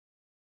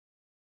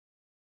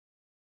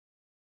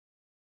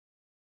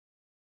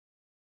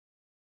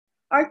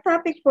Our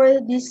topic for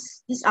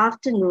this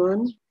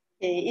afternoon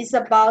is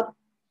about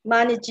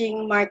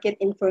managing market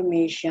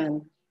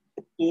information.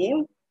 Okay,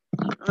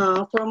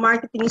 for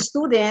marketing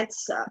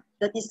students,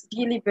 that is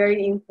really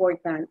very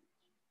important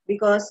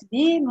because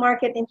the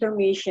market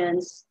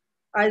informations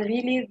are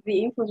really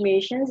the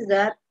informations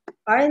that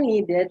are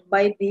needed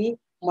by the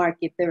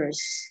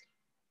marketers.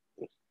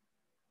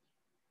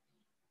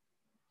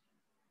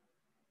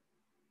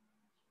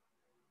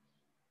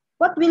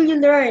 What will you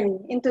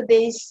learn in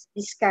today's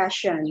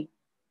discussion?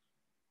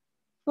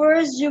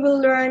 First, you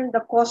will learn the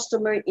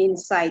customer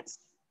insights,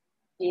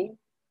 okay?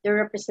 The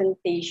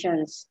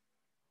representations,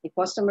 the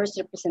customer's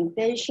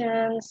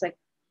representations,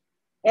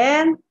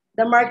 and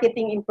the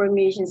marketing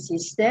information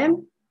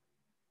system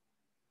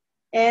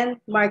and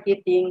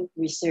marketing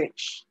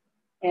research.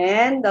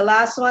 And the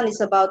last one is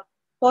about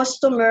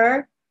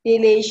customer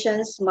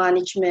relations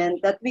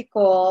management that we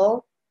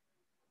call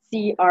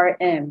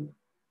CRM.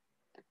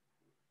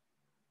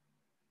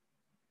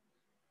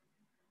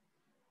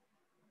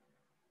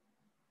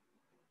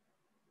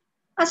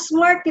 As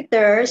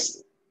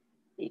marketers,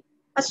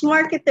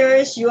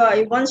 once you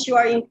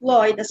are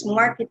employed as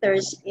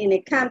marketers in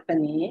a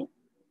company,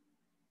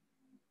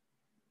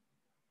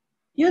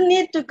 you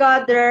need to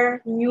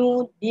gather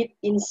new deep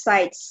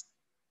insights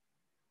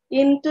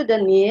into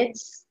the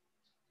needs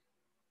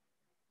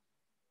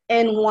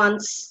and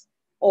wants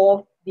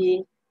of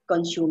the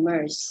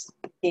consumers.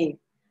 Okay.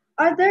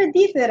 Are there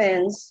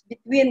difference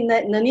between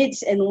the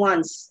needs and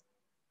wants?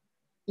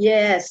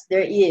 Yes,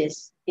 there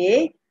is.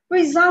 Okay. For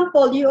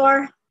example, you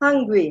are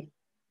hungry.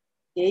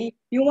 Okay.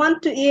 You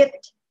want to eat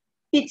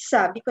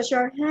pizza because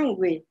you're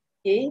hungry.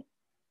 Okay.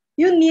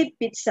 You need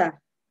pizza.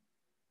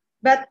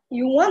 But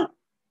you want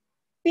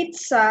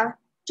pizza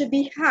to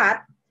be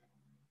hot,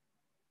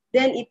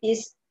 then it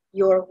is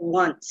your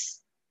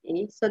wants.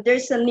 Okay? So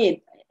there's a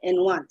need and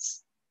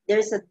wants.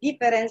 There's a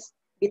difference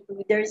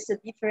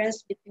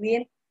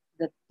between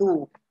the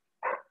two.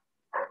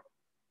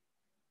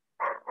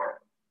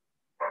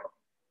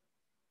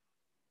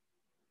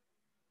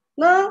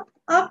 Now,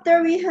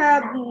 after we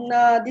have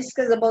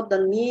discussed about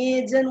the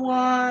needs and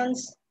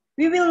wants,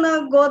 we will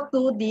now go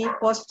to the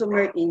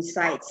customer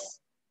insights.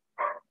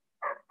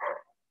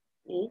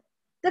 Okay?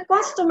 The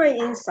customer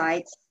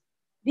insights,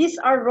 these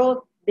are raw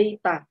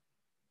data,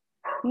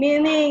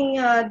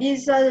 meaning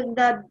these are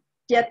not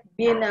yet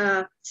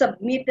been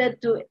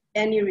submitted to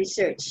any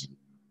research.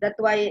 That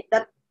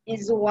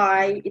is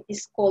why it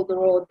is called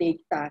raw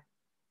data.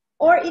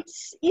 Or it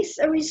is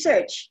a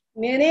research,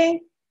 meaning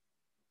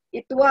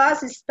it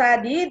was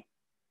studied,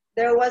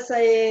 there was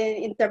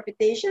an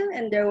interpretation,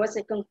 and there was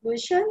a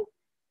conclusion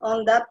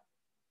on that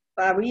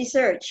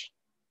research.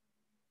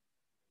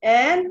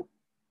 And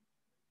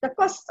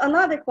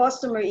another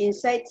customer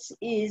insights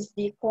is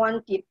the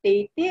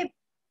quantitative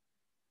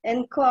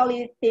and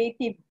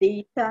qualitative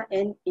data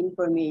and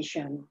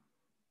information.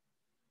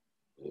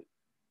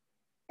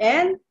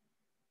 And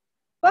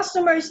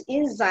customers'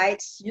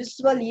 insights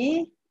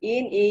usually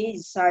in a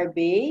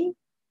survey,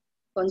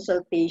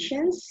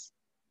 consultations,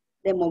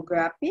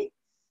 demographics,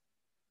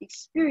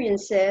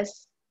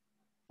 experiences,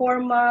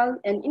 formal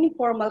and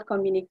informal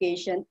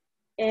communication,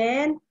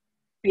 and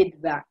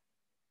feedback.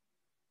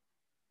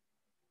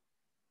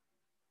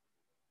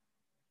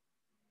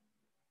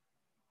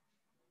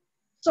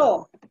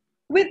 So,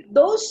 with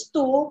those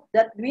two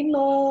that we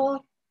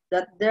know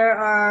that there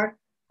are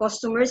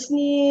customers'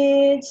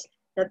 needs,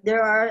 that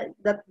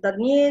the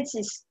needs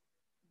is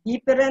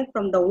different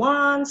from the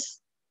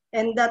wants,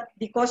 and that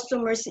the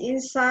customers'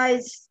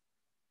 insights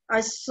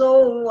are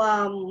so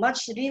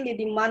much really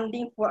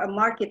demanding for a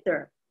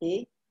marketer.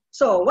 Okay,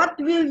 so what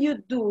will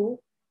you do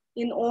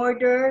in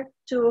order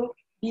to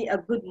be a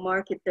good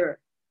marketer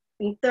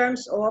in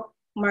terms of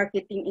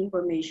marketing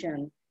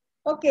information?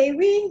 Okay,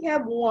 we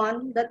have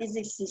one that is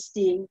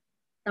existing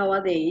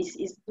nowadays,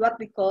 is what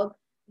we call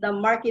the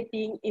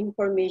marketing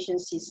information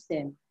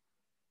system.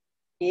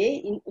 Okay,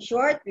 in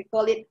short, we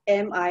call it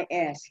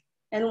MIS.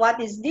 And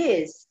what is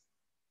this?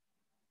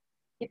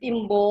 It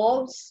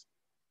involves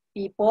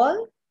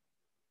people,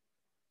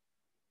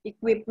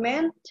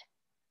 equipment,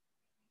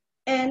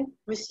 and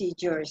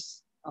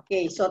procedures.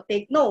 Okay, so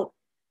take note.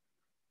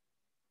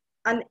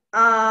 An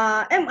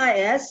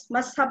MIS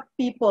must have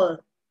people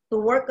to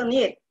work on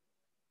it.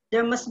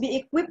 There must be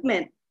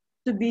equipment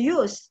to be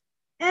used,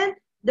 and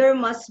there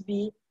must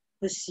be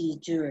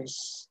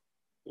procedures.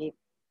 Okay.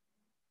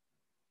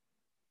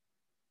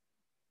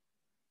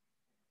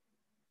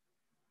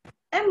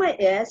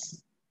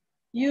 MIS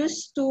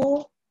used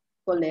to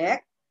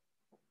collect,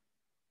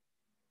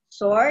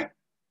 sort,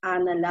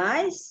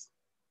 analyze,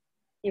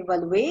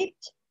 evaluate,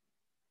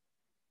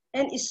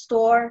 and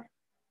store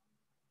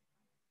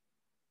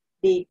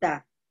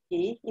data,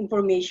 okay,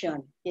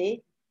 information,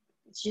 okay.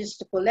 It's used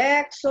to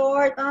collect,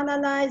 sort,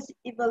 analyze,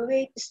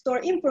 evaluate, store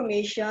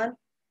information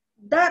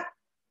that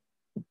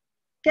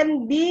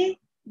can be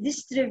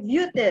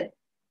distributed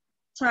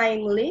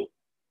timely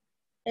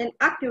and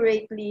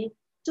accurately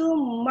to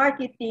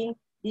marketing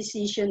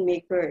decision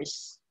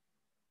makers.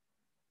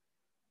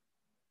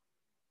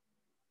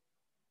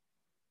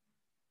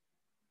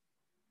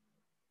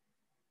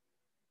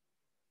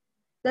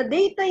 The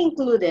data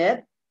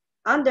included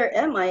under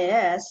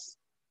MIS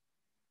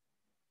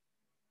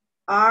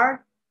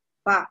are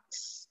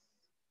facts,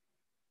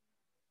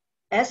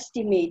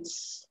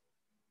 estimates,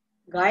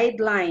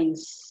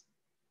 guidelines,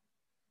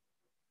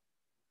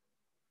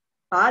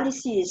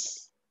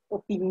 policies,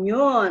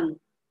 opinion,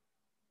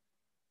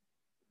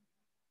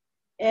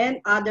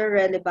 and other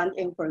relevant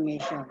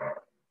information.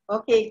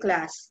 Okay,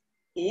 class.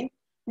 Okay.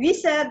 We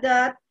said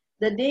that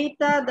the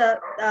data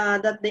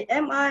that the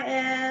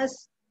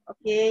MIS,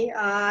 okay,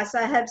 as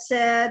I have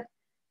said,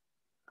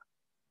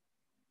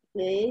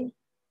 okay,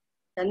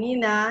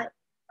 kanina,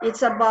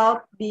 it's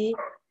about the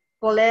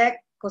collect,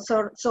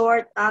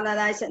 sort,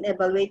 analyze, and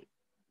evaluate,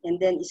 and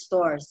then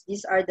stores.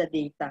 These are the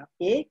data,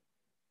 okay?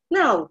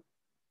 Now,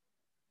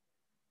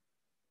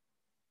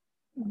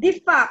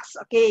 the facts,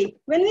 okay,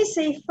 when we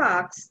say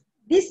facts,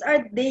 these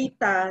are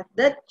data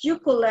that you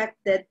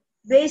collected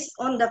based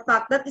on the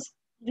fact that is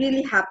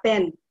really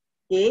happened,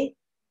 okay?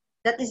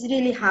 That is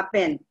really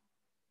happened.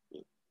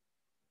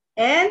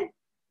 And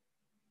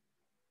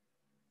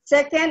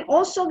second,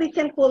 also we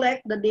can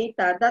collect the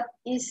data that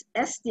is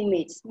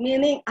estimates,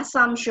 meaning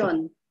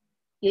assumption,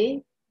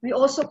 okay? We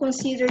also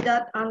consider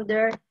that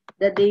under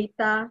the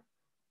data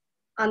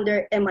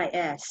under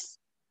MIS.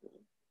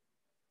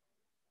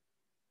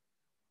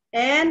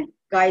 And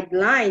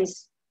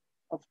guidelines,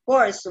 of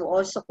course, we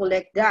also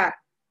collect that.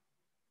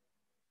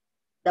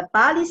 The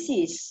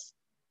policies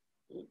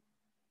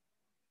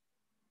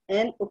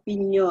and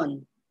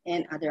opinion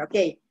and other.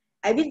 Okay,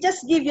 I will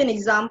just give you an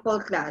example,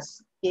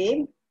 class.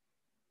 Okay,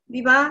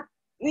 diba?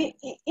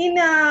 In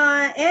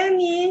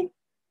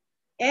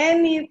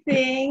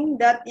anything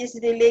that is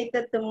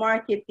related to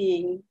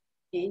marketing,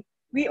 okay,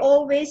 we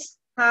always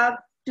have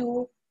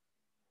to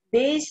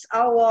base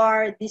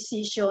our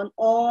decision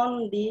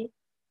on the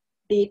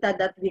data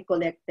that we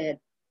collected.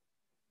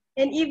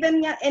 And even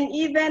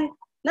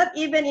not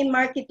even in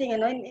marketing, you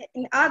know,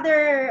 in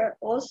other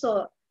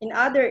also in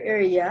other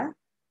area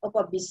of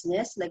a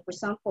business, like for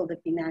example the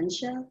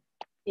financial,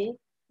 okay,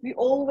 we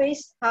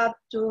always have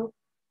to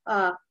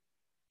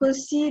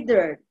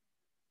consider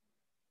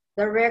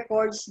the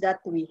records that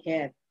we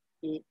have.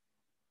 Okay.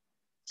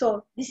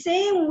 So the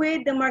same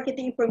with the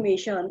marketing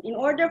information. In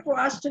order for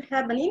us to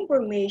have an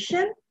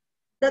information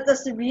that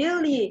is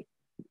really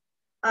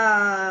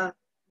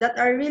that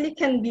are really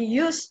can be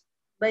used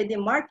by the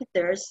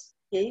marketers,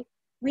 okay,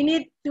 we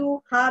need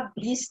to have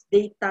this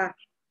data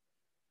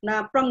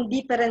na from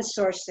different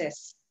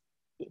sources.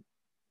 Okay.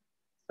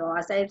 So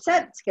as I've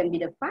said, it can be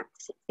the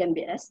facts, it can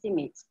be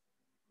estimates,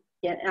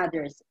 and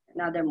others,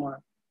 and other more.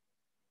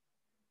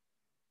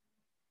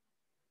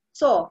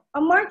 So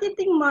a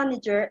marketing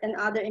manager and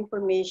other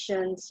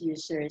information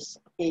users,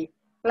 okay,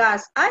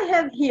 class, I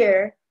have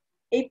here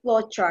a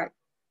flow chart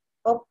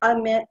of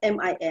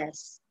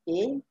MIS,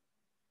 okay.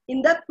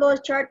 In that flow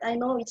chart, I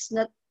know it's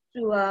not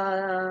too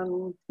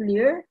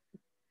clear,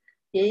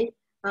 okay,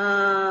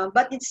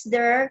 but it's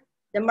there,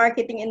 the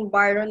marketing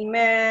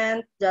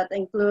environment that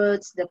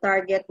includes the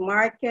target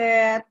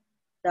market,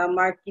 the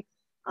market,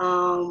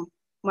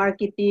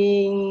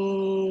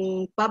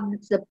 marketing,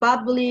 the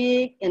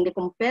public, and the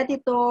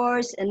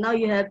competitors, and now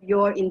you have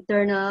your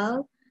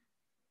internal,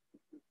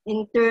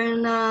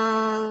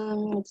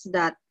 what's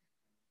that?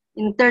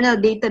 Internal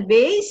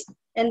database,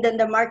 and then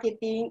the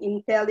marketing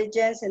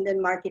intelligence, and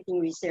then marketing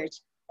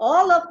research.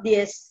 All of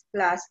this,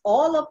 class,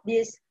 all of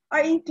these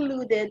are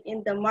included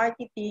in the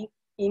marketing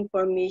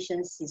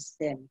information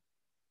system.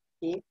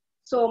 Okay,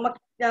 so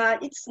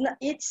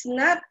it's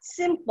not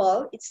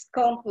simple, it's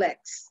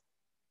complex.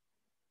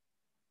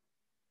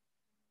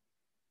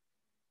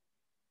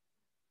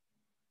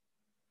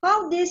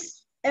 How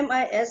this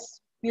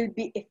MIS will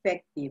be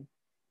effective?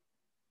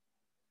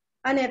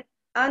 An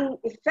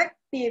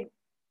effective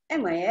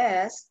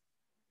MIS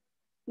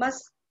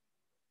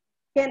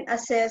can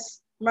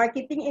assess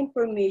marketing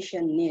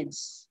information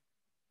needs.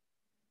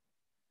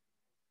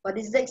 What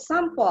is the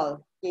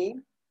example? Okay,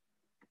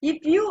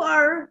 if you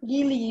are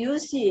really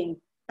using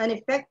an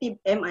effective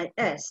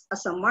MIS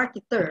as a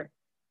marketer,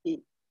 okay,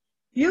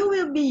 you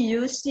will be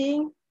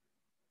using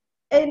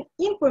an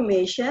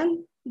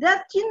information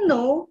that you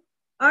know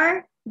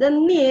are the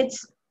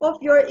needs of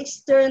your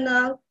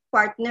external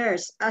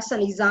partners. As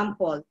an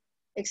example,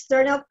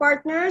 external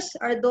partners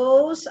are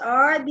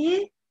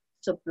the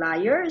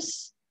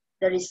suppliers,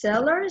 the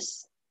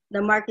resellers,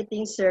 the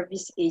marketing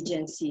service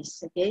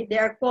agencies. Okay, they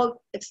are called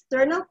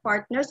external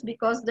partners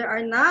because they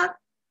are not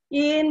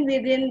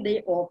within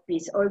the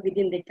office or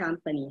within the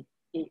company.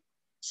 Okay,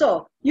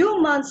 so you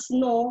must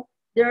know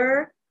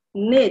their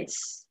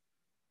needs.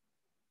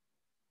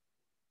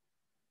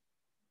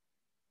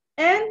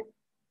 And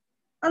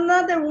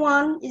another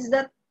one is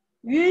that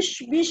we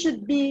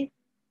should be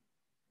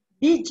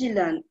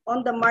vigilant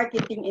on the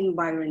marketing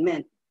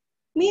environment.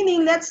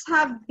 Meaning, let's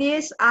have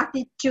this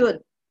attitude,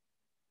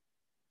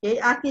 okay,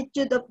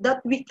 attitude of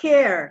that we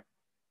care,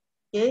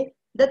 okay,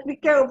 that we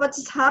care of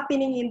what's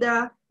happening in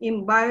the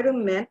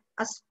environment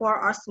as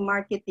far as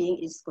marketing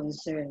is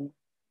concerned.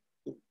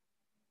 Okay.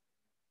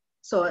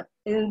 So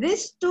in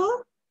these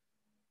two,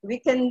 we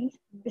can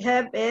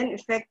have an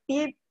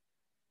effective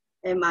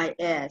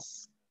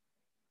MIS.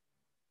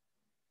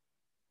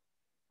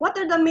 What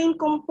are the main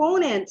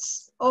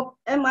components of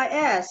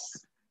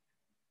MIS?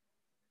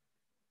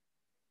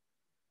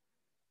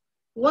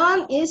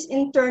 One is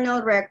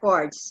internal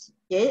records.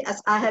 Okay,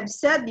 as I have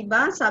said, di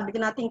ba? Sabi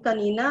natin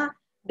kanina,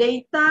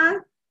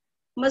 data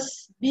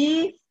must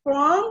be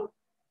from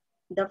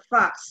the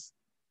facts.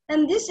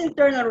 And these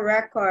internal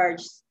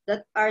records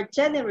that are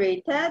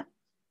generated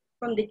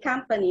from the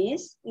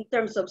companies in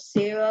terms of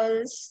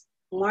sales,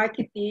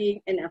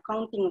 marketing, and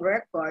accounting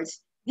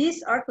records,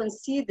 these are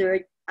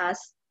considered as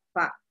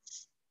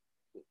facts.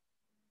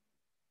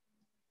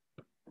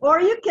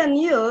 Or you can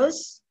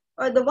use,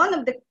 or the one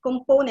of the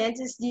components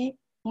is the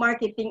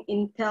marketing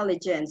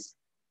intelligence.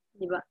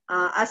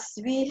 As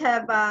we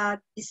have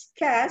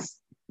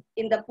discussed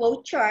in the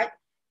flow chart,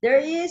 there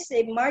is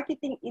a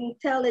marketing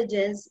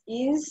intelligence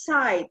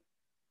inside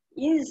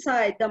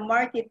the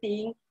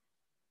marketing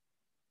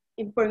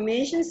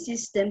information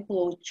system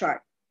flow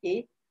chart.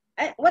 Okay,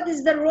 what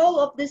is the role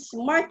of this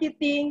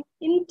marketing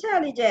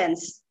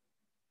intelligence?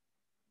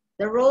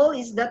 The role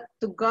is that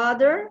to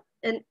gather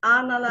and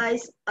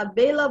analyze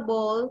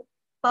available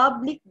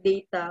public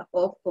data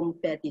of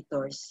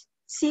competitors.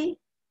 See,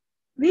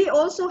 we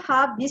also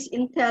have this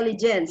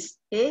intelligence.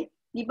 Okay,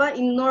 di ba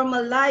in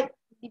normal life,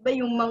 di ba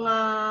yung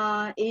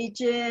mga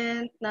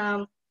agent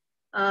na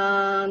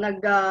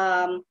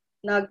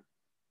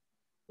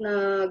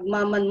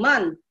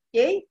nagmamanman,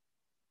 okay?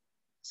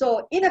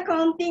 So in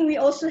accounting, we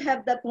also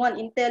have that one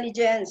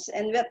intelligence,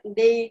 and what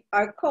they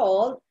are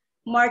called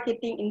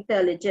marketing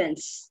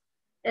intelligence.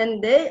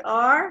 And they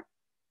are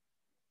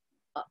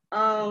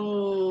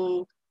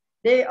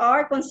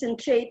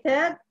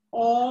concentrated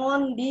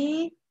on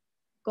the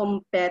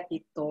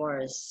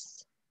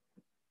competitors.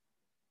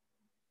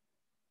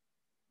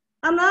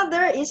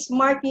 Another is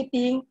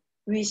marketing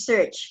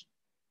research.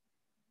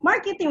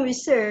 Marketing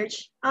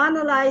research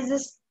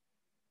analyzes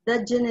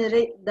the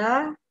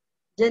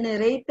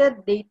generated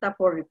data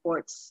for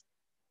reports.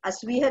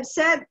 As we have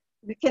said,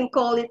 we can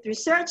call it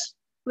research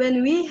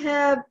when we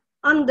have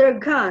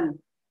undergone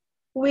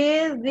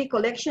with the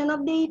collection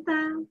of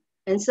data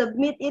and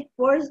submit it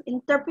for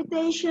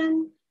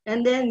interpretation,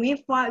 and then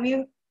we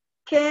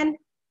can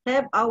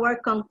have our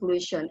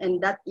conclusion, and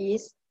that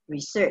is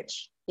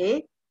research,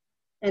 okay?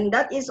 And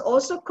that is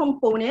also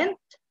component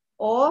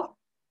of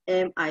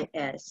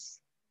MIS.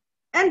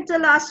 And the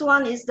last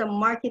one is the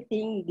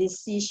marketing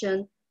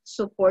decision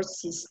support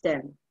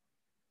system.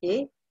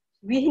 Okay,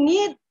 we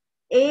need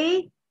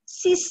a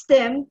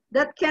system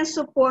that can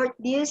support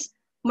these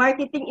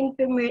marketing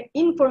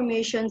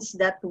informations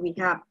that we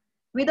have.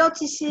 Without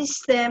the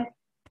system,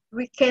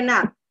 we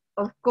cannot,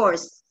 of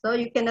course. So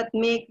you cannot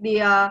make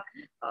the,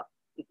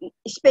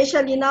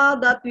 especially now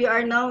that we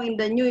are now in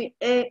the new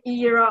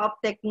era of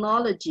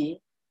technology,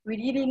 we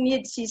really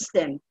need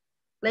system.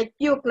 Like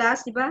you,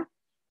 class, diba?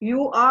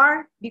 You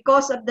are,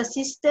 because of the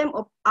system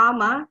of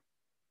AMA,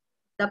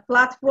 the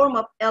platform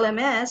of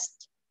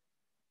LMS,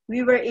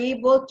 we were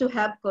able to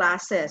have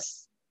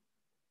classes.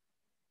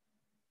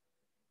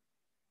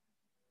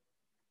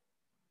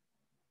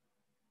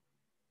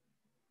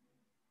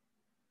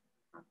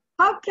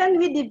 How can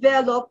we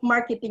develop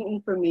marketing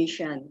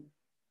information?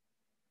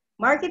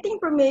 Marketing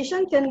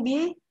information can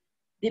be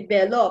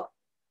developed,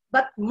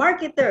 but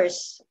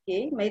marketers,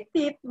 okay, my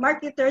tip,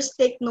 marketers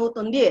take note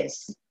on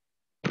this.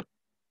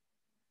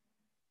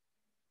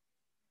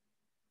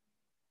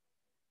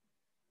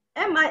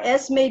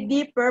 MIS may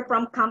differ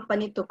from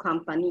company to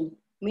company,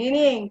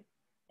 meaning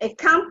a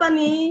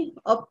company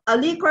of a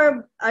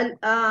liquor,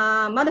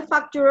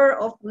 manufacturer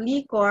of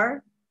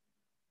liquor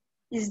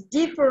is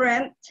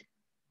different.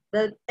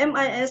 The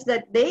MIS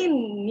that they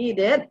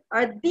needed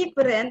are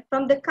different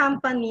from the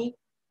company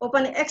of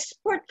an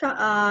export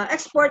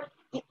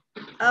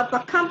of a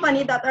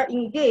company that are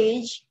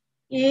engaged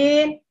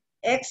in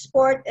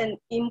export and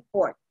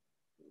import.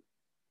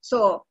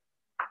 So,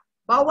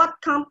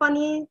 bawat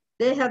company,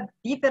 they have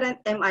different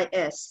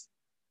MIS.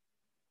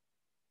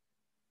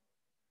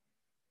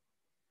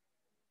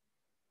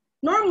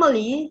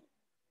 Normally,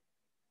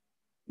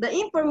 the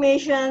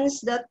informations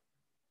that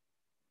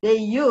they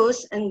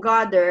use and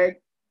gathered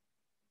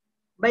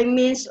by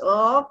means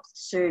of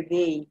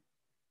survey,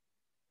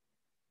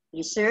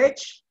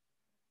 research,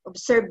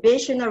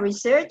 observational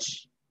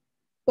research,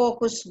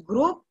 focus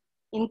group,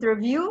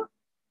 interview,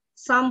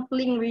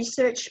 sampling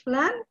research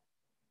plan,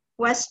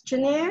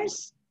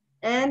 questionnaires,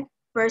 and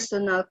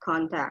personal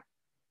contact.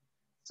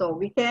 So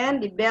we can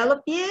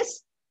develop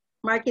this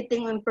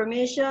marketing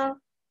information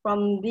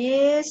from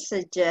these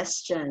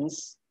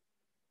suggestions.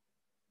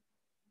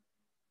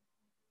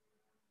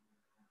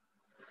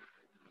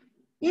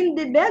 In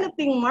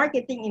developing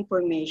marketing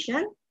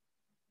information,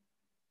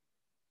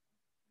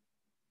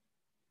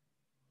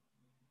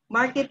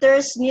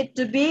 marketers need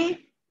to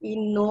be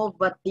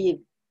innovative.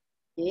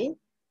 Okay?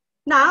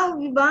 Now,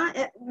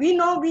 we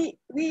know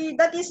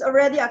that is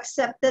already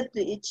accepted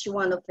to each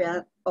one of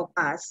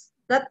us,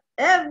 that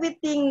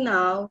everything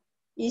now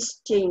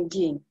is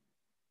changing.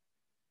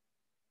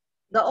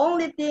 The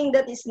only thing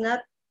that is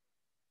not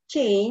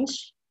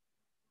changed,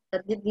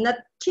 that did not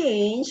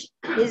change,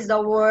 is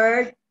the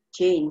word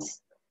change.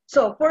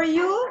 So for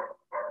you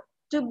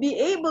to be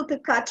able to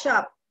catch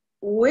up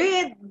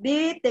with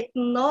the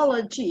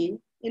technology,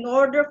 in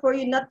order for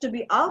you not to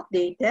be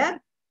outdated,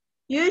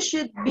 you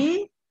should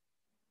be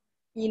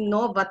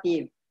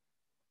innovative.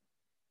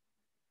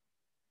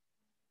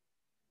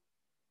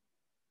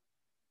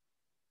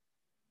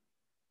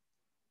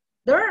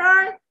 There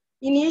are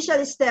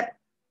initial steps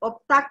of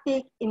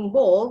tactic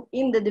involved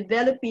in the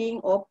developing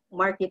of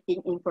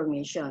marketing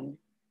information.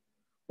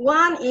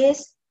 One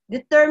is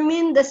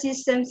determine the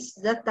systems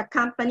that the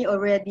company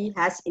already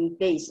has in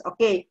place.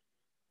 Okay,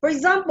 for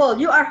example,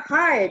 you are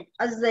hired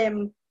as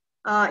the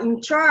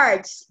in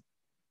charge,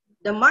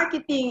 the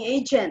marketing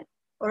agent,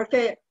 or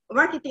okay,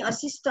 marketing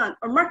assistant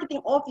or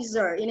marketing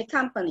officer in a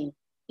company.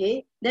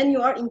 Okay, then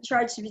you are in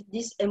charge with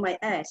this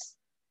MIS.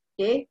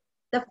 Okay,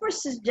 the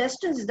first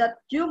suggestion is that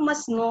you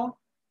must know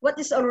what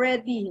is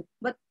already,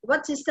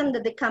 what system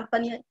that the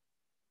company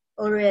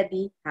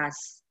already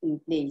has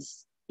in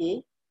place.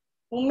 Okay,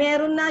 kung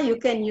meron na, you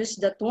can use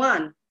that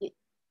one. Okay.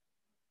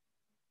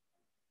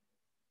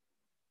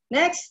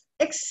 Next,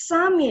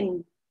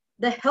 examine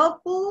the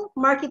helpful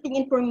marketing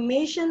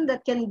information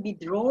that can be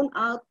drawn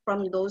out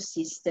from those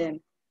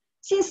systems.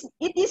 Since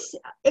it is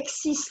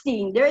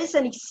existing, there is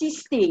an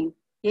existing,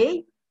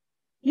 okay?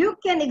 You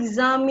can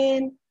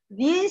examine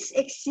this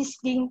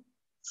existing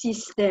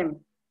system,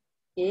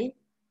 okay?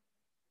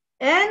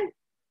 And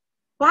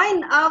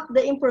find out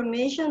the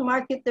information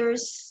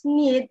marketers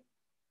need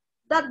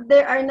that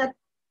they are not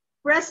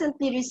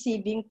presently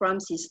receiving from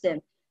system.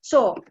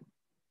 So,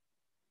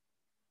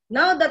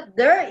 now that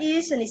there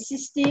is an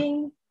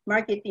existing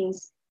marketing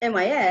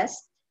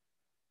MIS,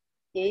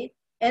 okay,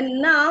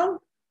 and now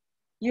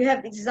you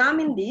have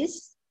examined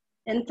this,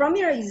 and from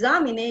your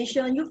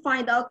examination, you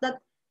find out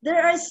that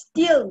there are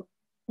still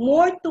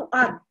more to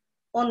add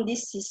on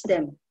this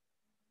system,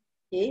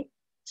 okay?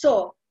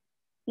 So,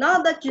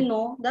 now that you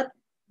know that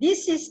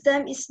this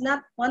system is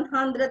not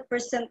 100%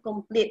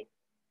 complete,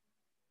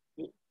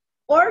 okay?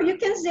 Or you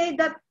can say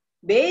that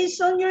based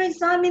on your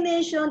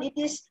examination, it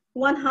is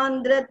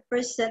 100%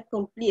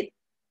 complete.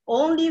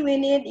 Only we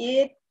need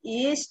it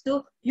is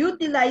to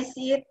utilize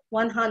it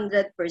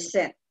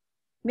 100%.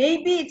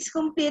 Maybe it's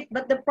complete,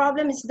 but the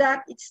problem is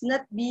that it's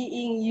not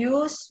being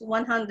used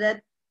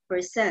 100%.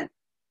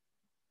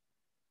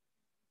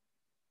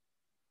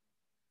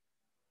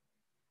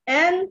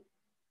 And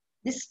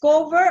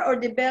discover or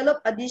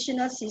develop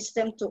additional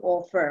system to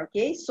offer,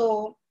 okay?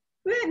 So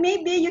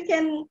maybe you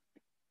can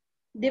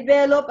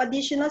develop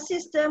additional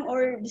system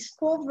or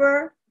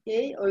discover,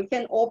 okay? Or you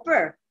can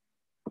offer,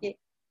 okay?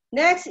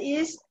 Next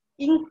is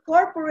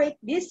incorporate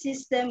this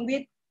system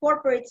with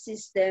corporate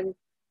system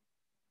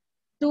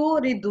to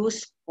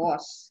reduce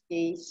costs.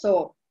 Okay,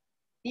 so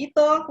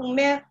dito, kung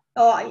may,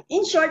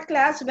 in short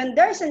class, when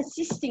there's an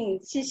existing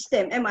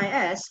system,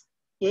 MIS,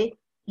 okay,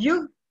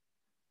 you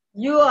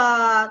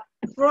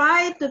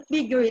try to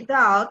figure it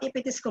out if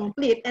it is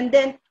complete, and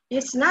then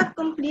if it's not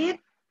complete,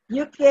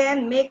 you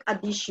can make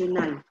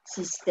additional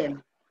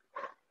system,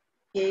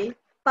 okay,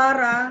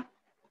 para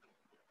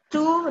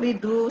to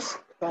reduce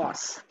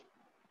costs.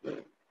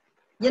 Okay.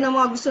 Yan ang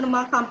mga gusto ng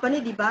mga company,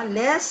 di ba?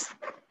 Less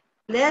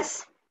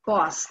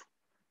cost.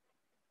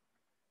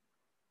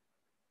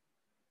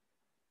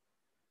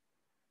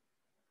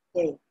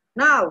 Okay,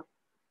 now,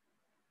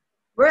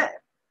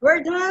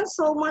 we're doing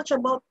so much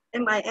about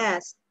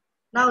MIS.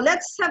 Now,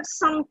 let's have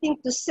something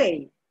to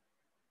say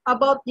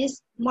about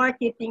this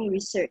marketing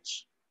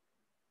research.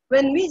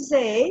 When we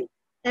say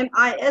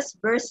MIS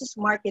versus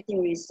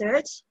marketing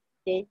research,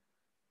 okay,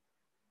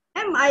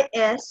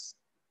 MIS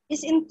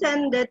is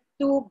intended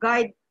to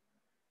guide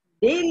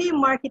daily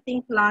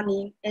marketing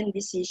planning and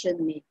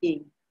decision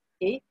making.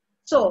 Okay,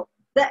 so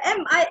the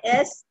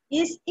MIS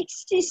is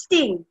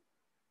existing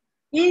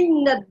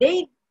in the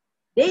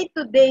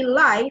day-to-day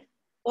life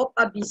of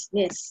a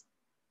business.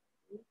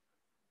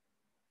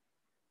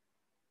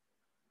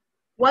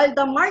 While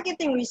the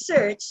marketing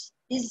research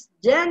is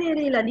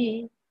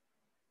generally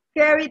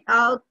carried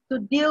out to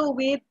deal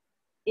with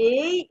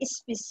a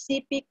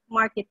specific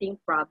marketing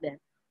problem.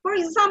 For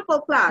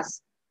example,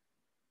 class,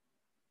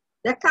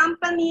 the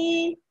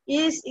company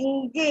is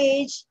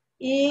engaged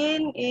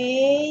in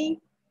a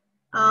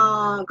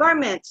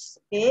garments,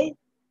 okay?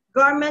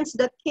 Garments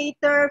that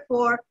cater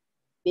for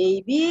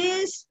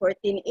babies, for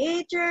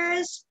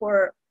teenagers,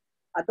 for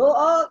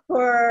adult,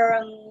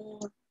 for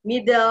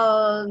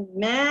middle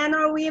men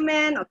or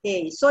women.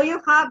 Okay, so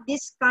you have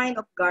this kind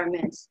of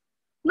garments.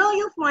 Now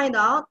you find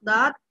out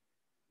that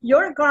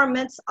your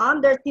garments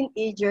under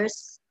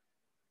teenagers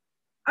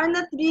are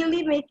not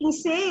really making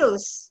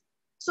sales.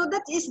 So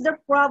that is the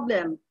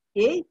problem,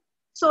 okay?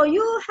 So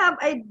you have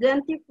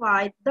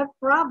identified the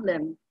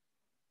problem.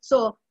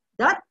 So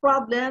that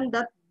problem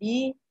that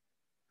the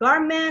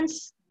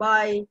garments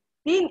by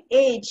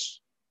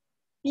teenage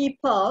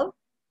people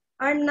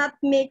are not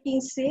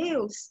making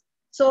sales.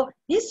 So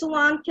this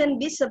one can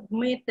be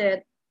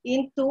submitted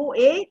into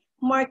a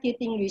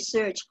marketing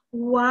research.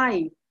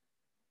 Why?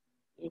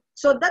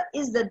 So that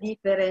is the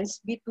difference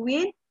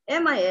between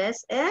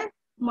MIS and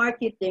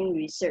marketing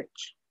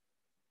research.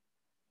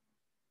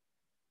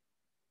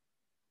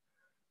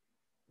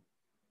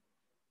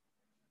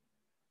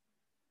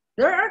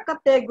 There are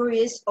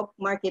categories of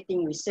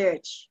marketing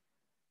research.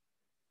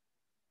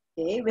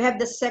 Okay, we have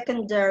the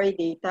secondary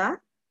data.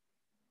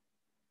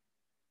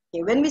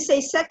 Okay, when we say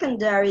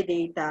secondary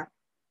data,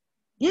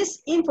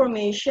 this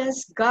information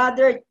is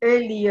gathered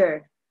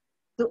earlier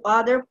to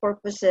other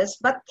purposes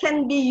but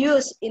can be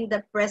used in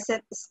the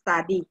present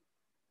study.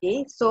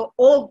 Okay, so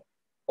old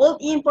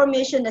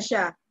information na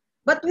siya.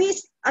 But we,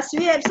 as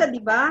we have said,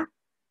 di ba?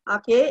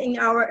 Okay, in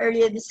our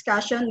earlier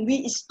discussion,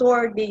 we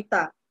store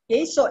data.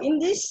 Okay, so in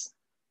this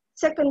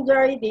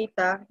secondary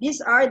data,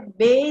 these are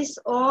based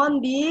on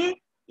the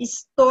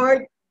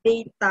stored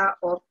data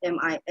of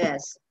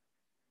MIS.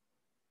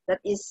 That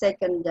is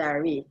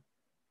secondary.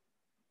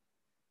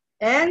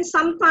 And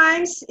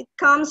sometimes it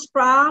comes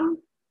from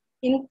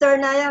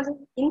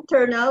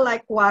internal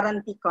like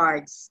warranty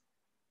cards.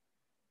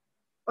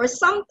 Or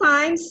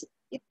sometimes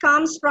it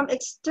comes from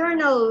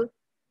external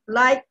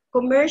like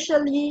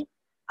commercially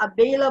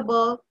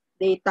available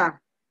data.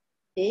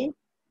 Okay?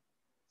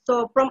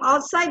 So from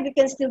outside, we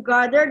can still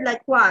gather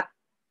like what?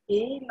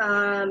 Okay?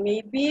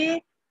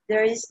 Maybe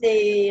there is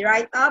a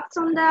write-ups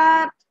on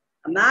that,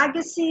 a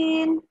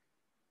magazine,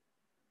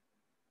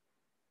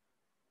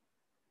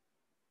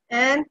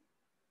 and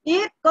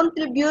it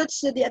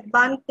contributes to the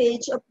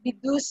advantage of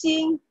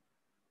reducing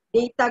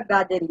data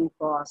gathering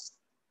costs,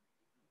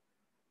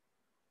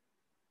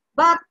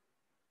 but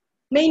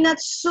may not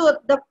suit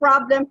the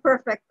problem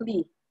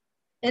perfectly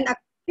and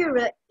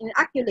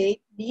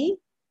accurately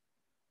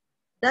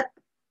that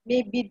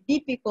may be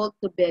difficult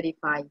to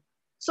verify.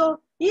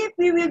 So if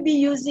we will be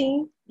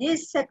using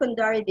this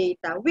secondary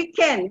data, we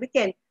can,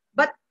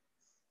 but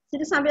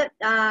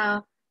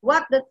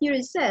what the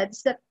theory said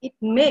is that it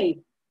may,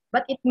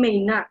 but it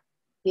may not,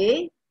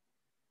 okay?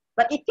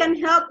 But it can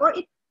help or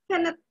it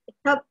cannot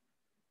help,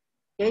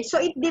 okay? So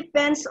it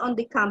depends on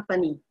the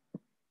company.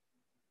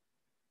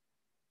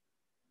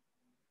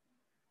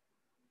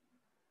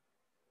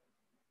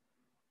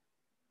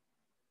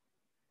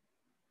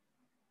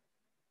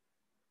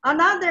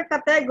 Another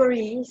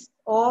category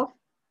of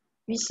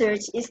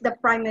research is the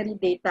primary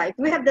data. If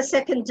we have the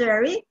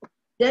secondary,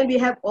 then we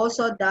have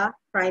also the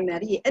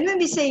primary. And when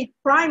we say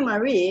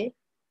primary,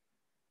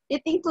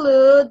 it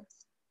includes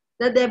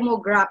the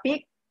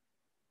demographic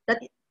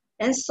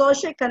and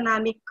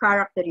socioeconomic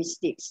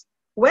characteristics.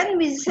 When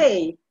we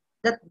say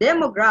that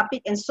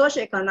demographic and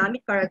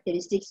socioeconomic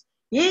characteristics,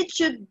 it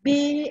should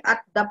be at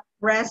the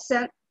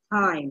present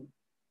time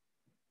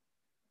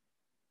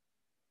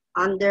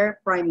under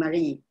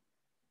primary.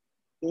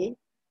 Okay?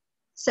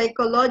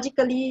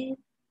 Psychological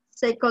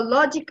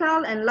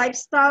and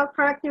lifestyle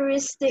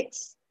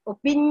characteristics,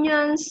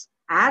 opinions,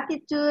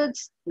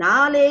 attitudes,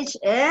 knowledge,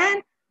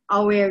 and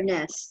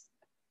awareness.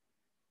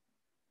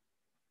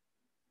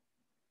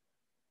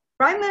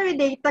 Primary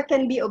data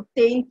can be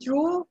obtained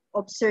through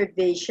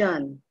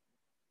observation,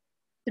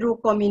 through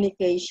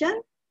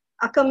communication,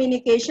 a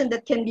communication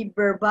that can be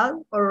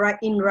verbal or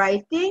in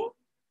writing.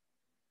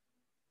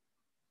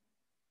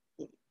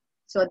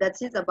 So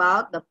that's it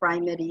about the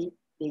primary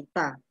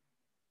data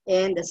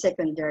and the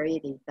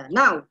secondary data.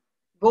 Now,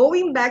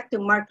 going back to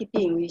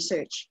marketing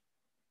research.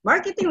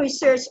 Marketing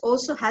research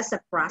also has a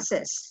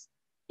process.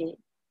 Okay?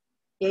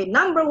 Okay,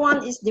 number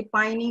one is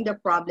defining the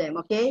problem.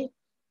 Okay?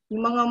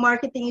 Yung mga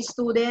marketing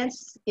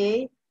students,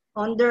 okay,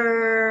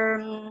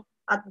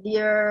 at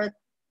their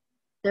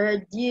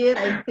third year,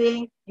 I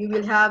think you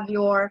will have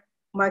your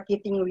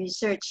marketing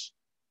research.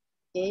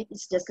 Okay?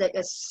 It's just like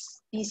a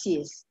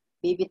thesis,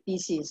 baby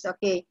thesis.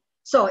 Okay?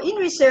 So in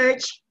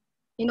research,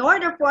 in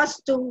order for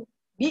us to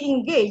be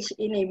engaged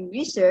in a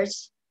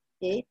research,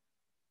 okay,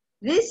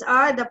 these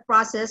are the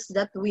process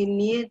that we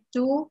need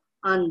to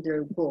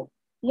undergo.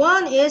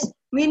 One is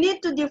we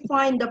need to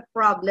define the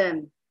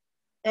problem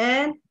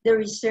and the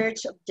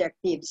research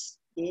objectives.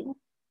 Okay,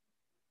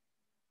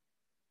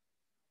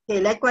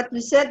 okay, like what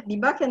we said, di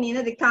ba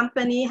kanina, the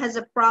company has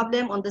a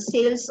problem on the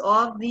sales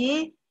of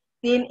the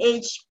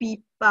teenage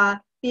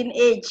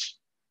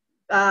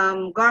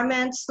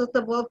garments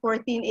suitable for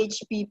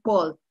teenage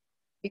people,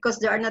 because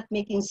they are not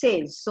making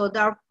sales. So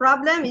the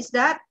problem is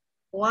that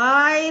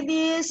why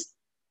these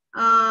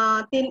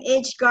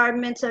teenage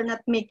garments are not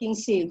making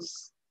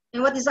sales.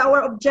 And what is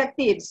our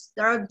objectives?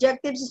 Our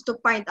objectives is to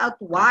find out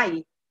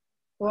why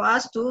for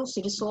us to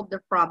resolve the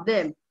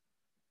problem.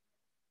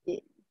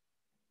 Okay.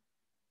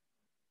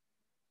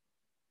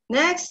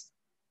 Next,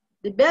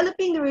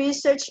 developing the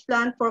research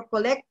plan for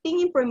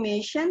collecting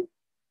information,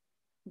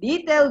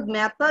 detailed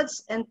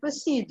methods and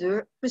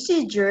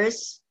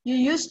procedures you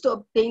use to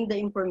obtain the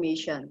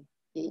information.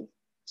 Okay?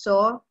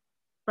 So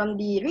from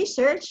the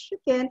research, you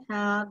can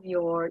have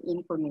your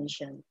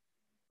information.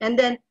 And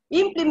then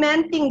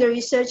implementing the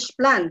research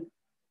plan,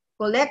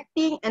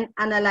 collecting and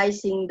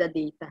analyzing the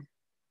data.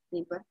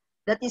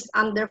 That is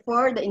under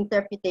for the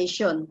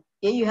interpretation.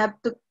 Okay? You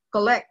have to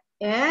collect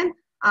and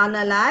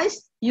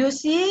analyze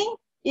using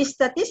a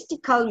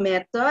statistical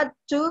method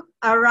to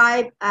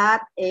arrive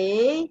at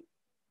a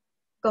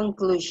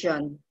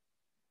conclusion.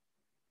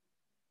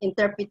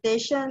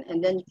 Interpretation,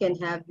 and then you can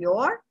have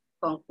your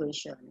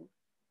conclusion.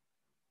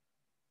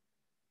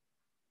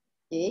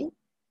 Okay,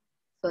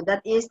 so that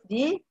is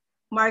the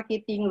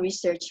marketing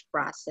research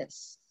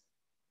process.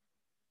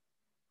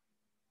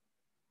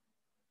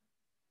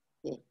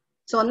 Okay,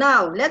 so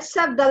now let's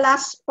have the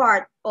last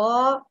part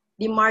of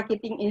the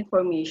marketing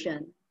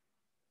information.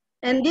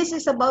 And this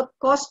is about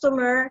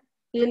customer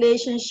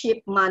relationship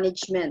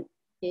management.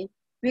 Okay,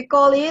 we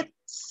call it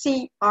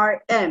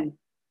CRM.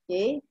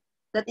 Okay,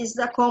 that is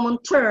the common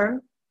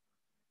term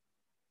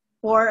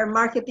for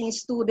marketing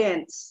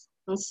students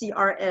ng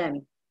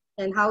CRM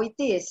and how it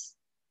is.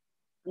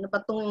 Ano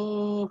pa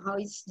tong, how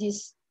is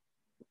this?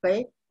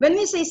 Okay, when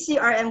we say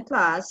CRM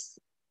class,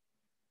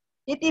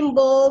 it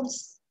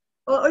involves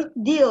or it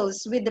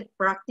deals with the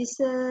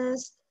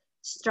practices,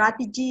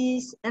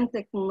 strategies, and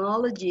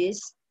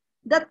technologies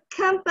that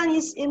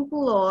companies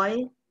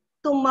employ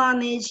to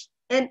manage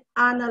and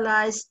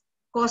analyze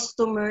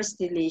customers'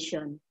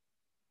 relation.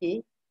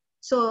 Okay,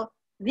 so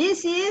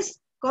this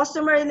is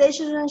customer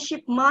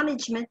relationship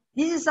management.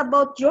 This is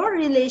about your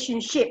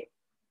relationship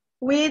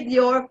with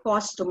your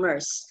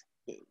customers.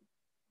 Okay.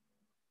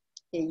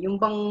 Okay, yung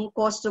bang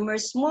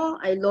customers mo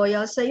ay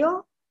loyal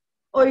sa'yo?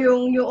 Or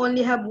yung you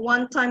only have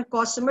one-time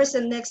customers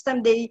and next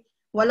time they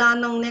wala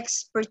nang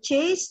next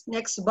purchase,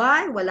 next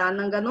buy, wala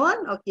nang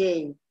ganon?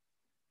 Okay.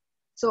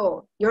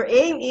 So your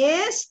aim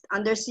is,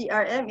 under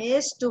CRM,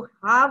 is to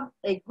have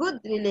a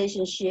good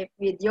relationship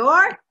with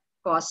your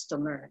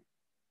customer.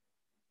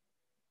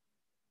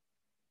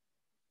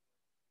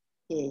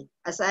 Okay.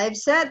 As I've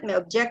said, may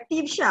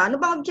objective siya.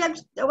 Ano bang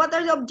what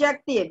are the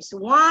objectives?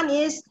 One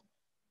is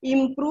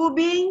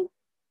improving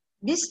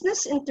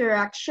business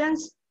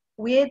interactions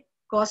with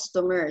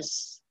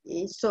customers.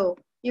 Okay. So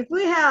if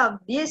we have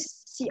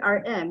this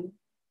CRM,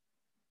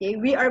 okay,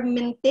 we are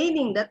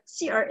maintaining that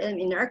CRM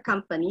in our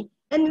company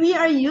and we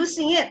are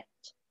using it.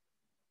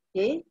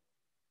 Okay.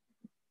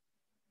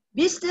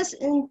 Business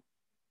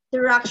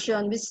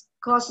interaction with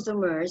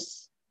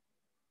customers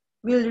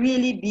will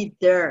really be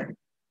there.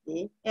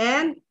 Okay,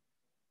 and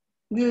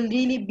will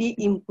really be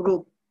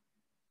improved.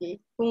 Okay,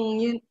 kung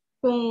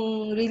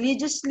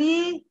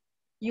religiously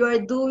you are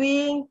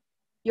doing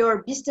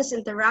your business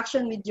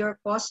interaction with your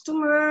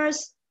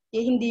customers,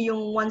 okay, hindi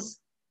yung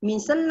once,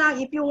 minsan lang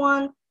if you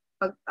want,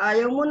 pag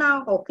ayaw mo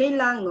na, okay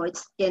lang, no,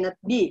 it cannot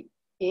be.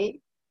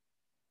 Okay,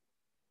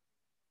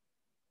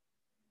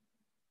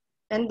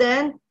 and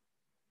then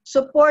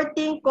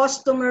supporting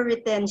customer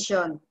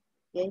retention.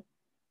 Okay,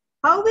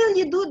 how will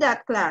you do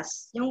that,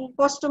 class? Yung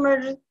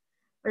customer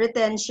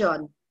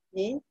retention.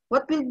 Okay?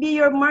 What will be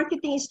your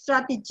marketing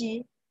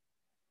strategy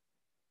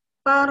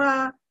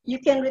para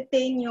you can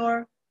retain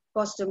your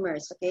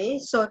customers?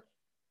 Okay, so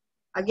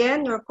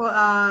again, your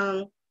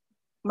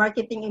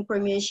marketing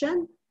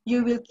information,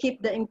 you will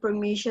keep the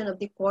information of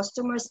the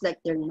customers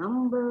like their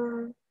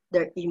number,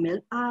 their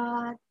email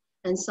ad,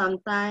 and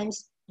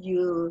sometimes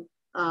you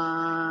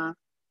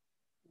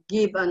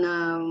give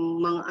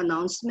mga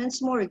announcements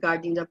more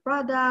regarding the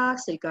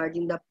products,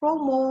 regarding the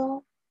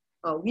promo.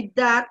 With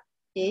that,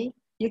 okay,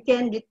 you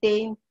can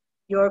retain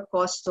your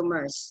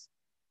customers.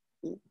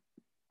 Okay?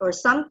 Or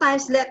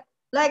sometimes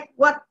like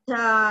what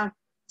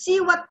see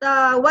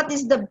what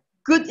is the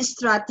good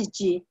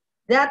strategy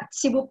that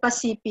Cebu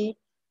Pacific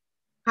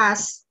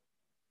has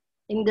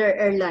in their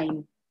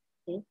airline.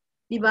 Okay?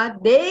 Diba?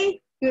 They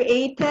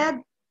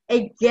created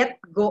a Get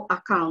Go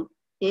account.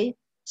 Okay?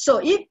 So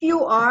if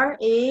you are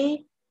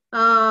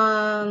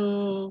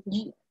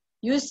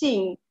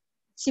using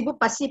Cebu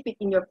Pacific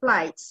in your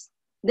flights,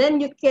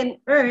 then you can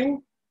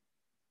earn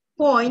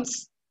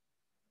points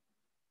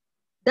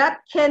that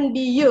can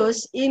be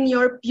used in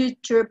your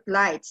future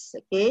flights.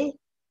 Okay?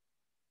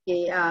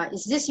 Okay,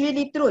 is this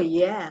really true?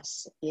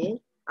 Yes.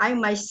 Okay. I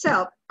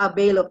myself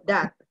avail of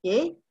that.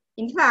 Okay.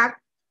 In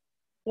fact,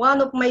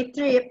 one of my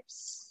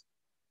trips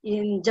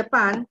in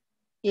Japan,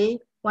 okay,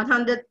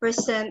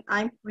 100%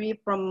 I'm free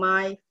from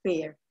my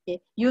fare. Okay,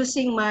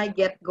 using my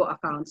Get-Go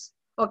accounts.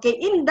 Okay,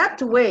 in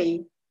that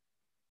way,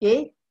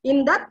 okay,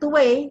 in that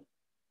way,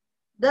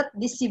 that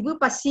the Cebu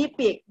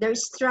Pacific, their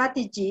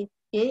strategy,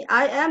 okay,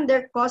 I am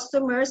their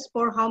customers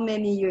for how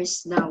many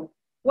years now?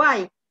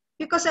 Why?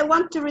 Because I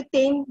want to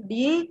retain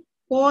the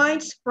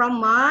points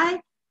from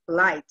my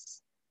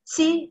flights.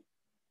 See,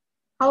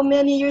 how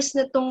many years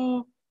na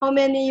itong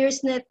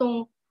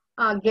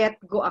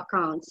Get-Go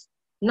accounts.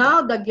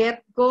 Now the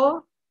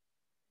Get-Go,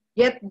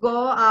 you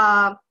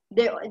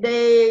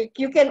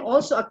can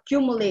also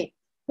accumulate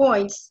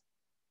points,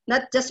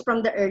 not just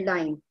from the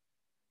airline,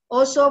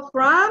 also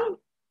from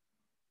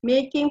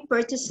making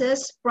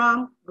purchases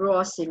from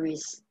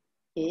groceries.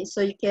 Okay,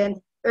 so you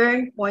can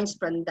earn points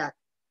from that.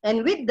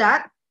 And with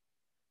that,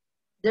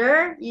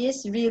 there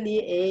is really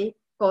a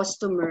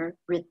customer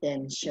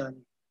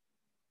retention.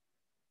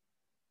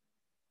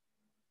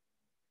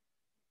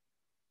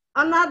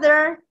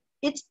 Another,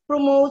 it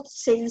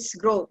promotes sales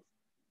growth,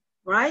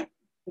 right?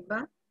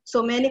 Diba?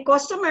 So many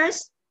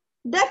customers,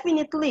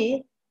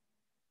 definitely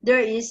there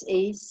is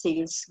a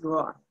sales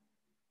growth.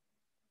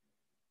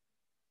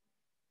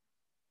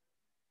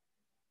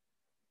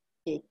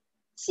 Okay.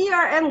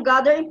 CRM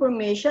gather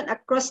information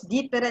across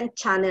different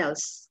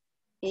channels.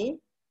 Okay.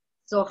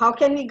 So how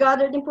can we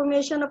gather the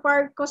information of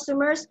our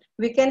customers?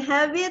 We can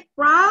have it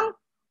from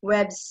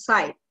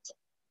website.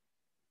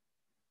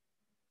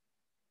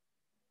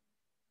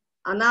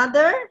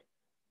 Another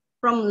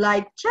from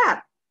live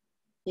chat.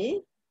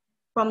 Okay.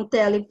 From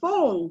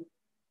telephone.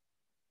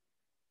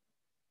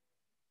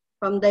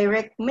 From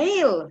direct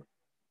mail.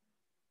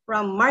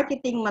 From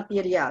marketing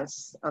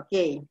materials.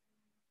 Okay.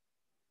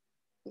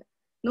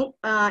 No,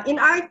 in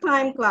our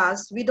time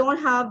class, we don't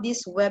have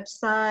this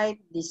website,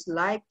 this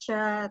live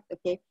chat,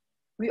 okay?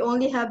 We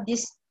only have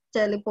this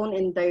telephone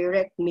and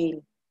direct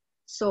mail.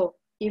 So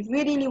if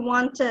we really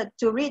wanted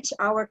to reach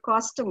our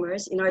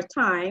customers in our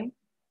time,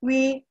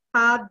 we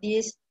have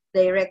this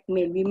direct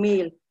mail, we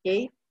mail,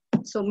 okay?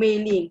 So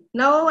mailing.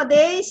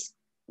 Nowadays,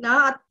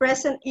 now at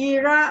present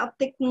era of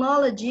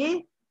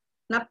technology,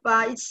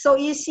 it's so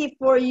easy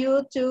for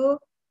you to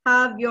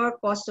have your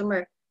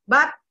customer.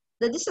 But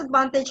the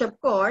disadvantage, of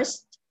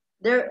course,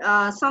 there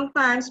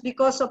sometimes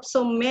because of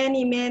so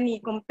many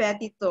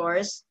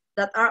competitors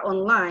that are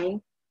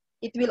online,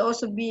 it will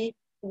also be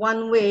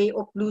one way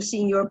of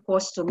losing your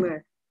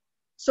customer.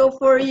 So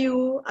for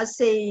you as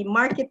a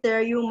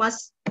marketer, you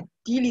must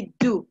really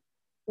do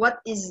what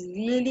is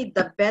really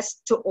the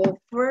best to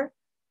offer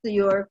to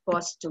your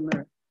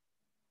customer.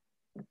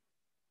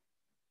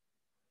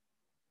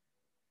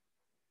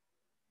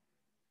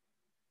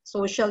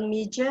 Social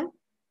media.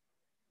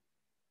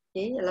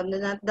 Okay, alam na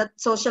natin that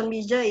social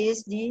media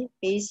is the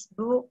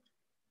Facebook.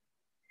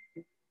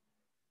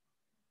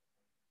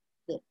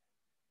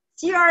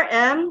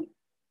 CRM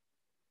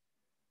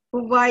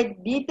provide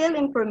detailed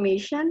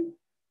information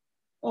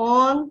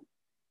on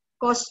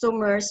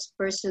customers'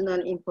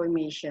 personal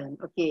information.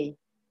 Okay,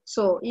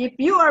 so if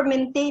you are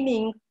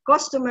maintaining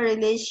customer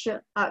relation,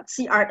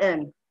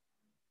 CRM,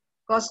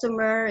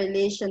 customer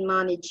relation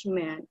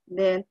management,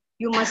 then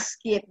you must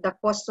keep the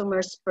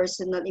customer's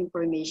personal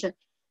information,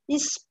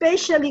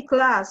 especially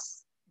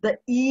class, the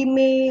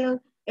email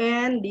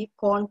and the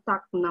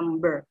contact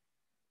number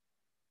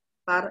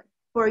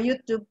for you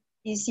to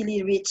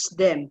easily reach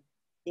them.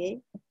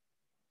 Okay.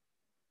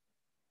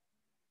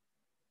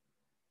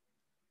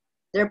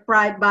 Their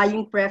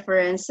buying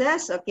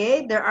preferences.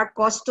 Okay. There are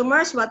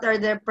customers. What are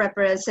their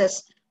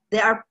preferences?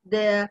 They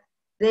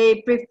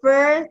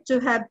prefer to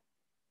have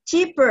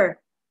cheaper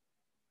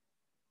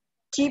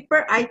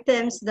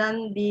items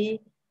than the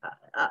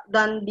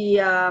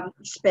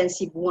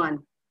expensive one.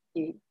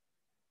 Okay.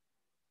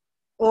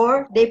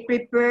 Or they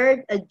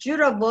preferred a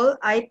durable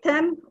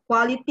item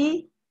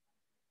quality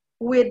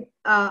with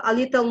a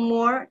little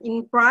more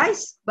in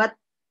price, but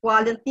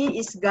quality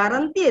is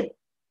guaranteed.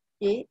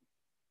 Okay.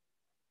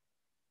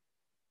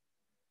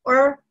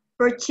 Or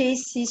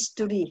purchase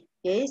history.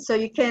 Okay. So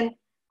you can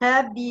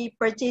have the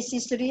purchase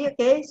history.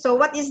 Okay. So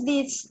what is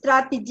the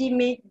strategy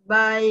made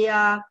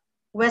by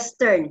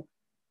Western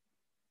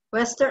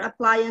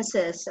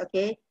appliances?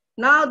 Okay.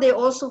 Now they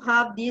also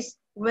have this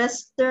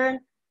Western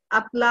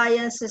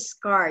appliances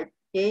card.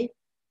 Okay.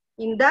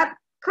 In that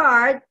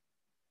card,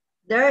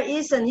 there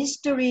is an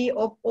history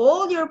of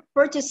all your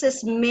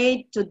purchases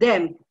made to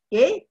them.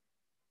 Okay.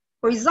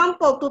 For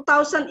example,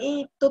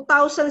 2008,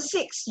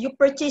 2006, you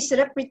purchased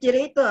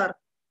refrigerator.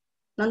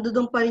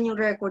 Nandoon pa rin yung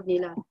record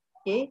nila.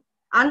 Okay.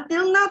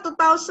 Until now,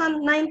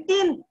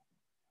 2019,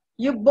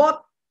 you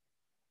bought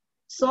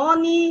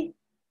Sony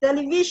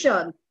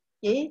television.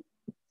 Okay.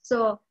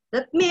 So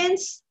that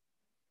means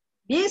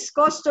these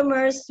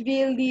customers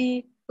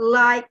really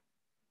like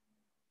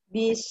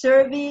the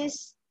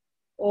service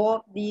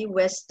of the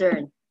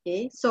Western.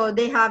 Okay. So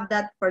they have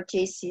that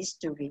purchase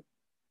history.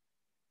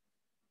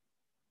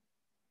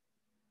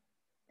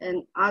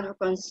 And other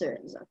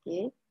concerns.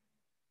 Okay.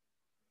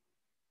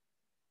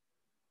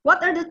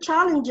 What are the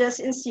challenges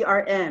in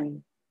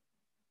CRM?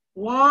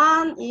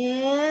 One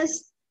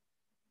is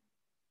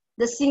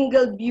the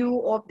single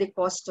view of the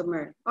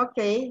customer.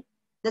 Okay,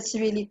 that's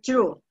really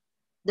true.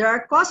 There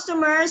are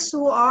customers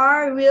who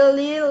are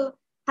really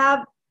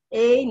have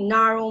a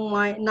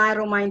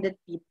narrow-minded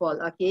people.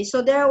 Okay,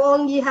 so they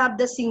only have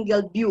the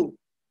single view.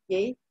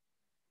 Okay,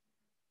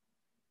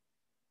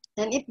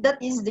 and if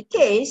that is the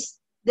case,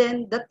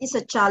 then that is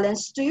a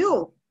challenge to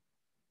you.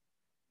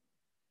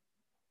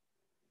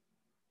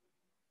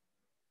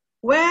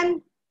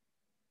 When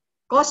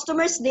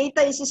customers'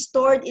 data is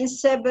stored in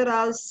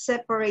several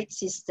separate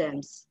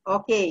systems.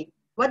 Okay,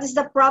 what is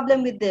the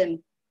problem with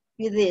them?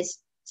 With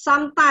this?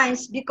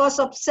 Sometimes because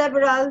of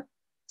several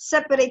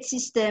separate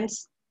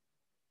systems,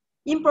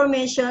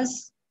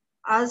 informations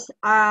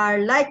are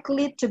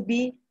likely to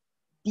be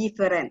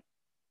different.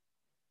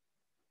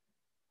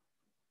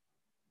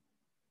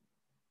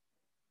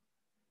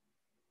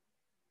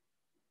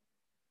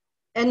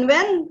 And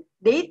when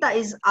data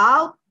is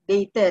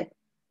outdated,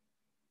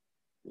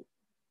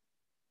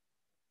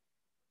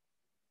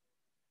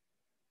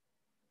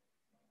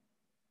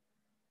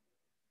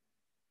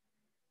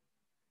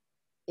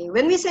 Okay?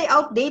 When we say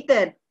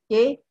outdated,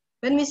 okay,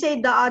 when we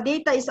say the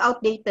data is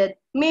outdated,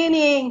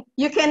 meaning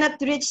you cannot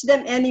reach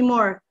them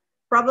anymore.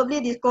 Probably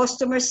the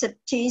customers have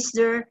changed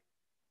their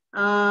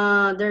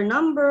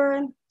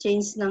number,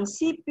 change ng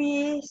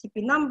CP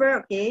number,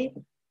 okay?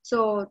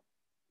 So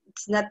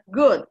it's not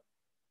good.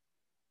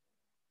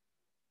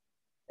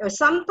 Or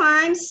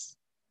sometimes,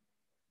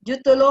 due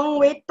to long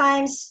wait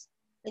times,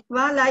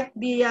 like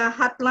the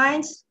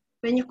hotlines,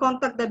 when you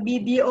contact the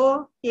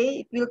BDO,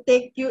 okay, it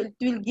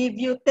will give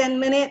you 10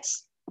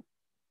 minutes,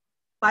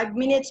 5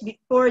 minutes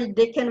before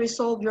they can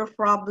resolve your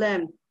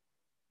problem.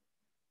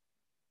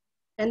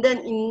 And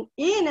then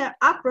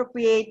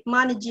inappropriate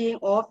managing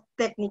of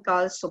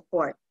technical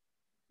support.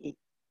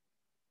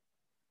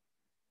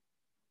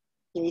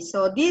 Okay,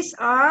 so these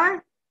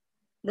are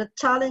the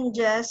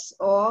challenges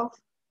of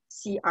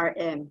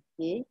CRM.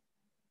 Okay.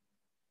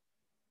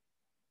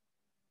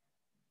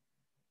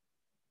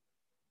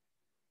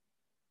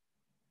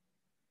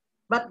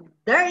 But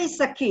there is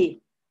a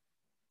key,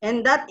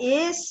 and that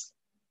is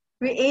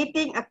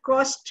creating a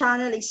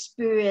cross-channel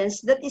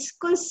experience that is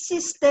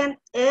consistent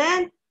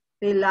and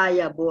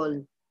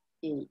reliable.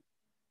 Okay.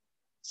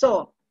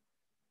 So,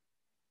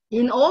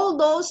 in all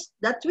those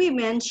that we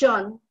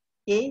mentioned,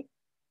 okay,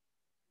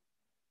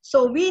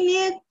 so we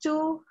need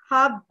to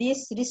have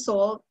this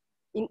result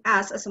in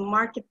us as a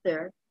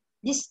marketer,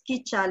 this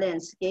key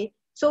challenge, okay?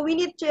 So we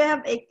need to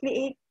have a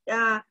create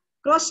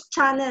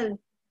cross-channel,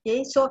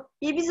 okay? So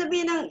ibig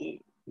sabihin ng,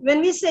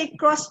 when we say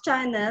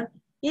cross-channel,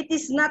 it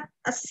is not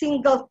a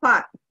single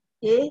path,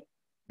 okay?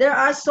 There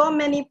are so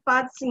many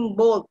paths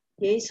involved,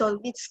 okay? So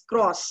it's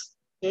cross,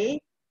 okay?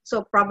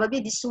 So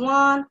probably this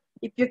one,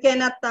 if you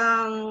cannot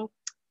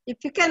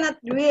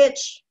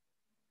reach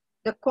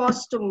the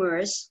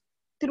customers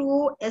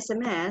through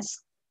SMS,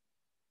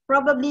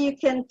 probably you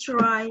can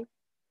try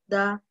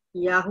the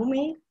Yahoo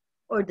Mail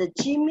or the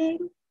Gmail,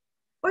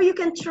 or you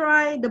can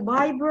try the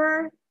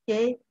Viber,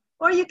 okay?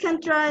 Or you can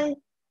try,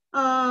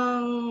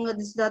 what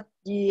is that,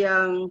 the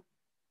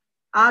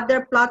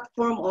other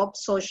platform of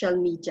social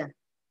media,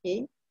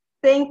 okay?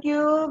 Thank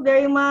you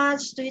very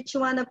much to each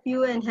one of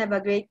you and have a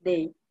great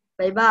day.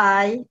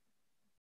 Bye-bye.